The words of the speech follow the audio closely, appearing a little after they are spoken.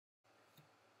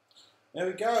There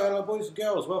we go. Hello, boys and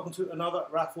girls. Welcome to another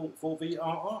raffle for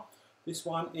VRR. This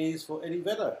one is for Eddie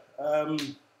Vedder.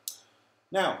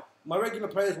 Now, my regular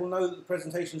players will know that the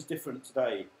presentation is different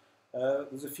today.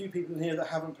 There's a few people in here that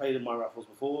haven't played in my raffles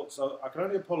before, so I can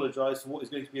only apologise for what is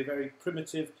going to be a very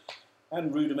primitive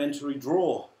and rudimentary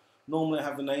draw. Normally I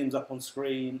have the names up on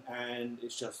screen and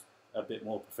it's just a bit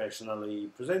more professionally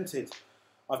presented.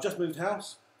 I've just moved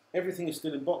house. Everything is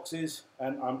still in boxes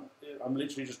and I'm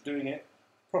literally just doing it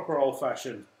proper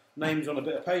old-fashioned. Names on a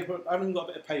bit of paper. I haven't even got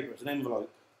a bit of paper, it's an envelope.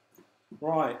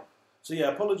 Right, so yeah,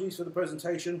 apologies for the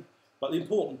presentation, but the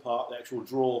important part, the actual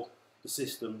draw, the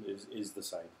system is the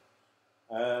same.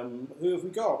 Who have we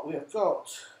got? We have got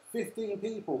 15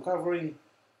 people covering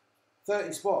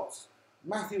 30 spots.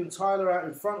 Matthew and Tyler out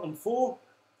in front on 4.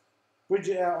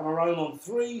 Bridget out on her own on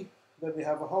 3. Then we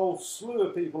have a whole slew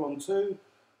of people on 2.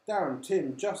 Darren,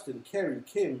 Tim, Justin, Kerry,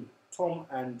 Kim, Tom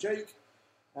and Jake.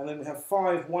 And then we have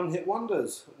 5 one-hit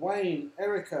wonders. Wayne,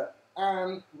 Erica,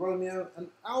 Anne, Romeo and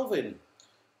Alvin.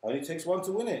 Only takes one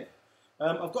to win it.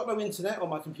 I've got no internet on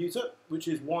my computer, which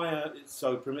is why it's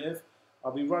so primitive.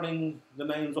 I'll be running the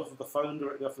names off of the phone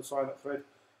directly off the sign-up thread.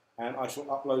 And I shall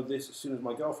upload this as soon as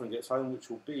my girlfriend gets home, which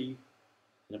will be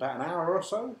in about an hour or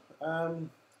so.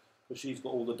 But she's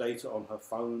got all the data on her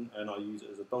phone and I use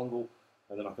it as a dongle.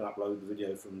 And then I can upload the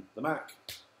video from the Mac.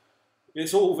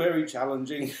 It's all very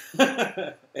challenging.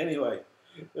 Anyway,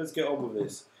 let's get on with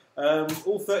this.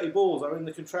 All 30 balls are in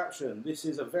the contraption. This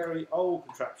is a very old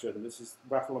contraption. This is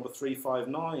raffle number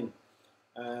 359.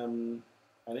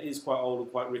 And it is quite old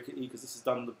and quite rickety because this has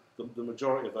done the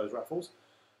majority of those raffles.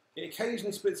 It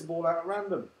occasionally spits a ball out at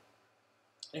random.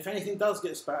 If anything does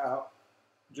get spat out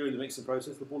during the mixing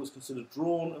process, the ball is considered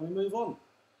drawn and we move on.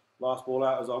 Last ball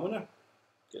out is our winner.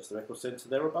 Gets the record sent to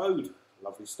their abode.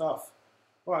 Lovely stuff.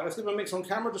 Right, let's give them a mix on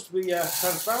camera just to be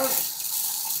transparent.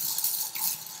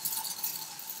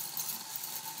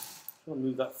 I'm going to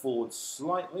move that forward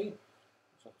slightly.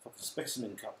 It's like a fucking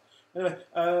specimen cup. Anyway,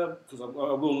 because I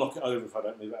will knock it over if I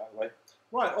don't move it out of the way.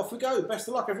 Right, off we go. Best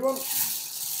of luck, everyone.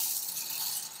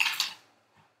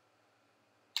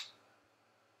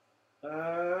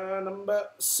 Number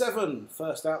 7,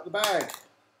 first out the bag.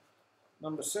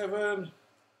 Number 7,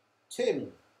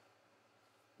 Tim.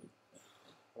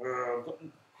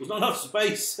 There's not enough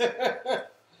space.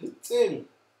 Tim.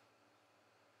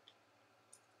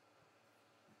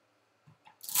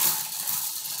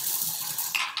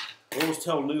 I always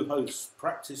tell new hosts,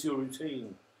 practice your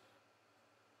routine.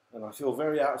 And I feel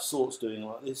very out of sorts doing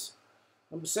like this.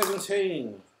 Number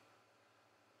 17,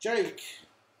 Jake.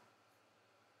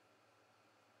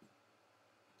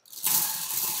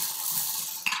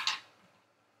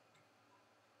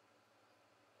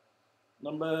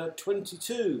 Number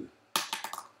 22,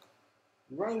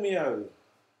 Romeo.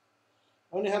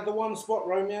 Only had the one spot,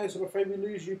 Romeo, so I'm afraid we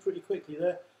lose you pretty quickly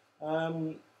there.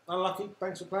 Unlucky,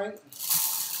 thanks for playing.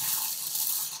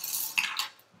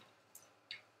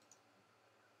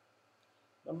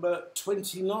 Number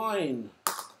 29,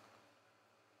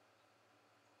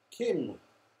 Kim.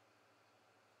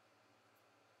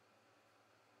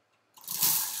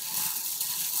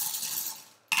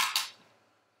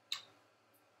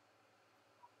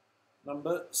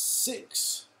 Number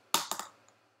 6,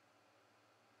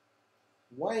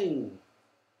 Wayne.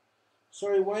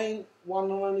 Sorry, Wayne, one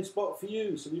and only spot for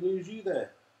you, so we lose you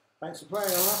there. Thanks for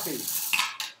playing, unlucky.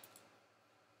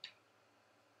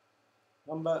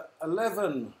 Number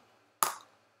 11,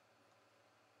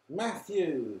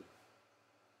 Matthew.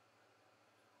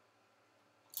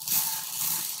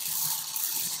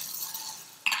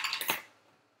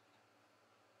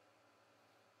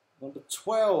 Number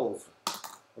 12.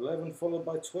 11 followed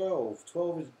by 12.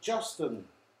 12 is Justin.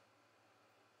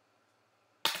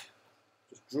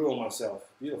 Just drew on myself.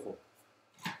 Beautiful.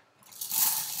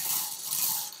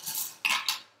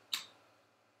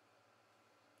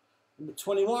 Number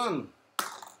 21.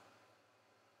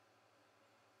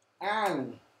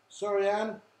 Anne. Sorry,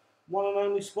 Anne. One and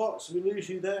only spot, so we lose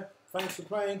you there. Thanks for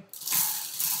playing.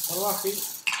 Unlucky.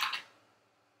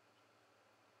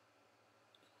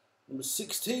 Number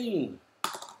 16.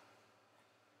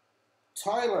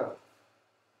 Tyler.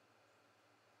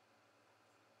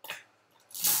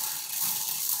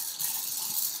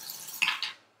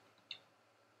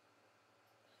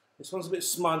 This one's a bit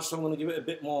smudged, so I'm going to give it a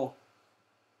bit more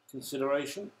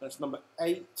consideration. That's number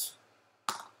 8.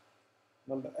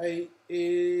 Number 8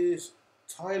 is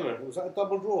Tyler. Was that a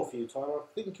double draw for you, Tyler?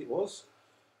 I think it was.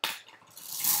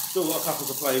 Still got a couple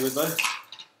to play with, though.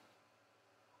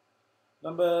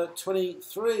 Number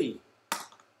 23.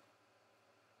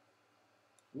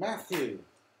 Matthew.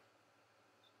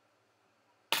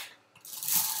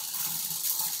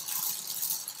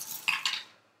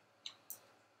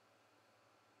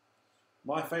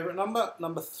 My favourite number,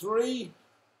 number 3,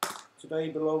 today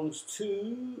belongs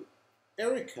to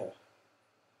Erica.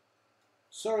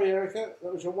 Sorry, Erica,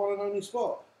 that was your one and only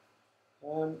spot.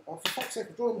 Oh, for fuck's sake,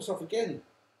 I've drawn myself again.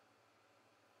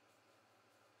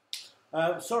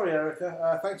 Sorry,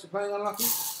 Erica. Thanks for playing Unlucky.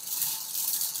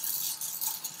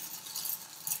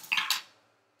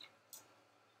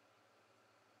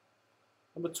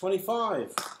 Number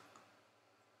 25,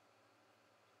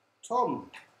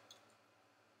 Tom.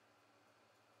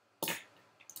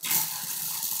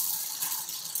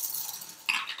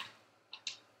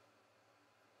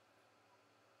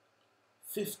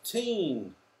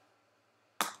 $15,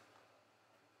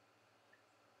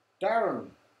 Darren.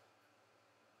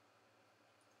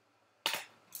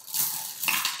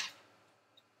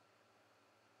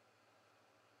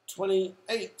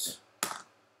 $28,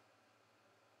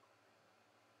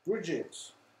 Bridget.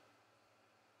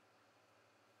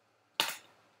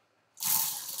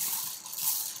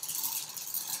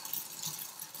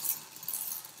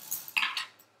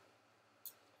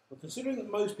 Well, considering that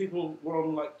most people were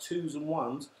on like 2s and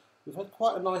 1s, we've had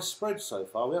quite a nice spread so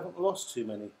far. We haven't lost too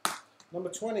many. Number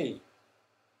 20,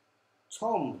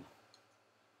 Tom.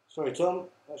 Sorry, Tom,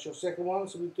 that's your second one,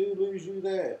 so we do lose you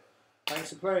there. Thanks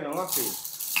for playing, Unlucky.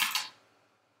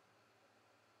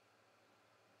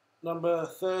 Number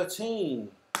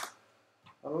 13,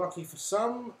 Unlucky for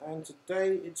some, and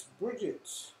today it's Bridget.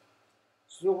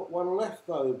 Still got one left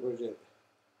though, Bridget.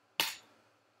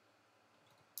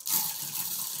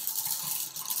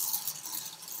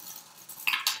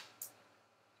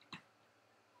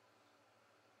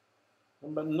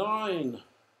 Number 9,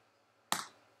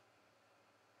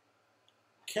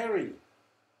 Kerry.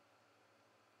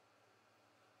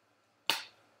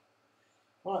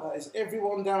 Right, that is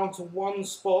everyone down to one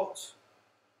spot,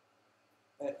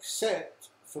 except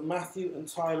for Matthew and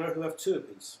Tyler, who have 2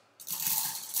 apiece.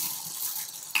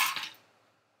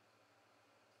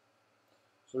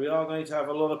 So we are going to have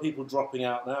a lot of people dropping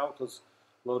out now, because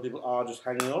a lot of people are just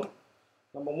hanging on.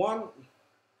 Number 1,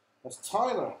 that's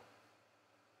Tyler,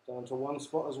 down to 1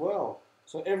 spot as well.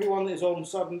 So everyone is on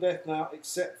sudden death now,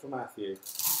 except for Matthew,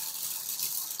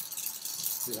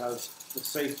 who has the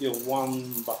safety of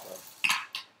 1 buffer.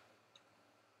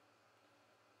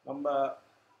 Number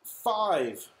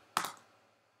 5,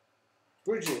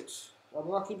 Bridget.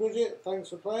 Unlucky Bridget, thanks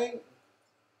for playing.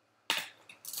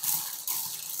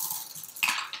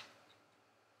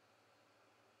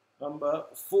 Number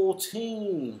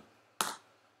 14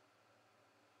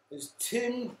 is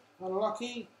Tim.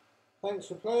 Unlucky, thanks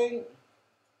for playing.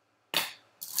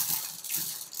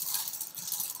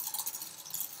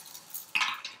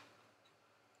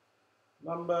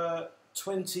 Number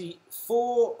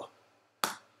 24,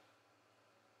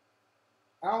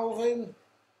 Alvin.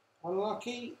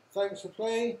 Unlucky, thanks for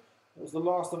playing. That was the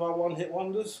last of our one-hit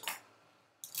wonders.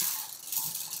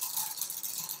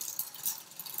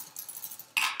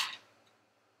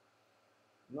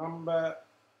 Number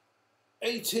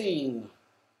 18,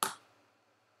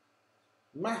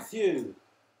 Matthew.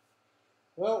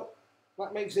 Well,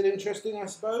 that makes it interesting, I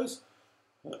suppose.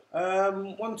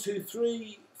 1, 2,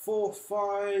 3, 4,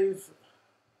 5,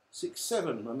 6,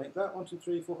 7. I make that 1, 2,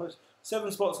 3, 4, 5,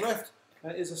 7 spots left.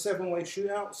 And it is a 7-way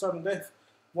shootout, sudden death,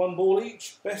 1 ball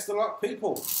each. Best of luck,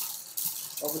 people.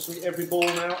 Obviously, every ball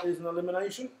now is an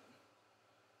elimination.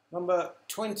 Number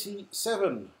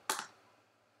 27,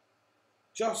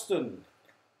 Justin.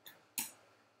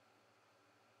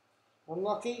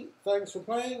 Unlucky, thanks for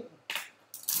playing.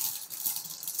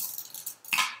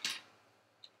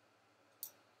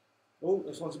 Oh,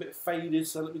 this one's a bit faded,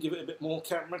 so let me give it a bit more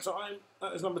camera time.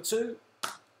 That is number 2.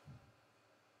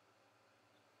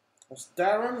 That's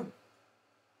Darren.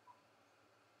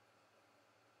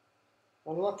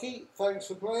 Unlucky, thanks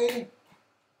for playing.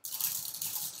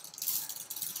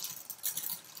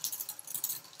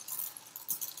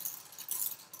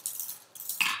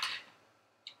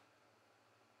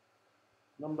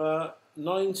 Number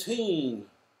 19.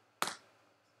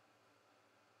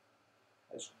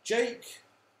 That's Jake.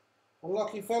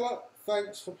 Unlucky fella,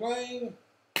 thanks for playing.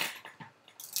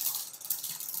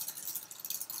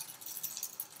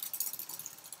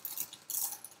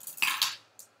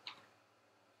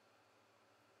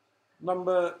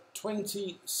 Number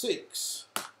 26.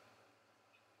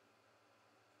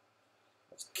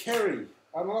 That's Kerry.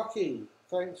 Unlucky,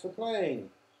 thanks for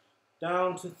playing.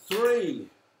 Down to 3.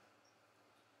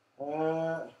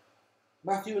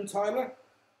 Matthew and Tyler.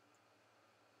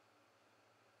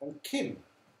 And Kim.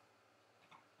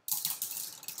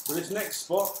 So this next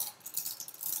spot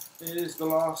is the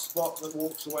last spot that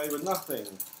walks away with nothing.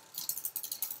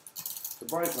 The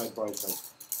bridesmaid, bridesmaid.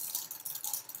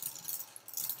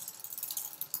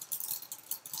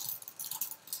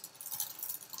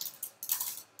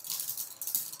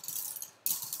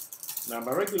 Now,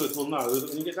 my regulars will know that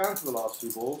when you get down to the last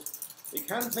two balls, it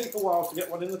can take a while to get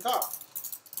one in the cup.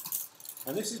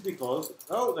 And this is because,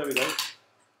 oh, there we go.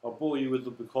 I'll bore you with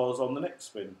the because on the next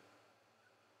spin.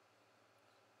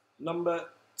 Number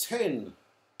 10.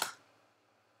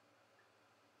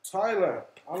 Tyler.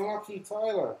 Unlucky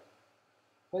Tyler.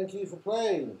 Thank you for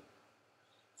playing.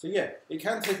 So yeah, it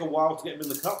can take a while to get them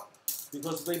in the cup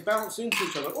because they bounce into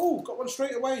each other. Oh, got one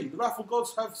straight away. The raffle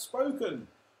gods have spoken.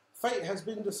 Fate has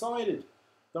been decided.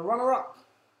 The runner-up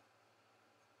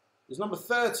is number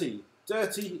 30.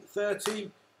 Dirty 30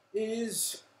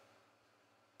 is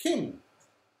Kim.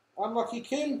 Unlucky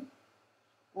Kim.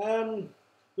 There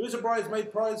is a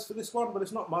bridesmaid prize for this one, but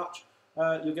it's not much.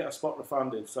 You'll get a spot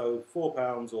refunded, so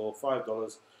 £4 or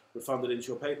 $5 refunded into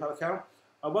your PayPal account.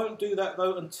 I won't do that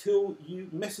though until you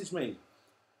message me,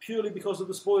 purely because of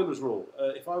the spoilers rule.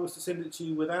 If I was to send it to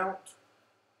you without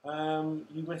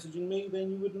you messaging me,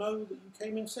 then you would know that you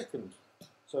came in second.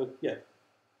 So yeah,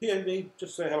 PM me,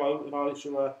 just say hello, and I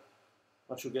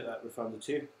shall get that refunded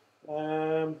to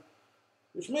you.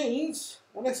 Which means,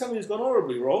 unless something's gone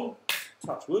horribly wrong,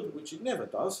 touch wood, which it never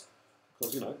does,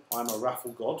 because you know I'm a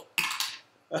raffle god.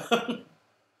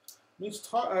 Means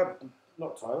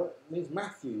not Tyler, it means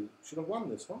Matthew should have won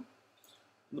this one.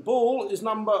 And the ball is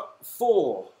number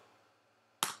 4.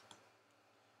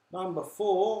 Number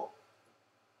 4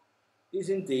 is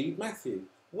indeed Matthew.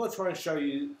 I'm going to try and show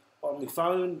you on my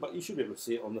phone, but you should be able to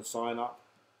see it on the sign up.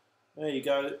 There you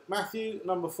go. Matthew,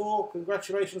 number 4.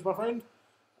 Congratulations, my friend.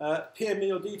 PM me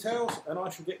your details, and I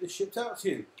shall get this shipped out to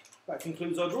you. That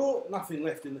concludes our draw. Nothing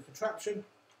left in the contraption.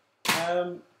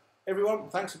 Everyone,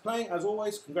 thanks for playing. As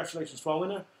always, congratulations to our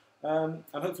winner. And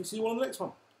hopefully see you all on the next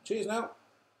one. Cheers now.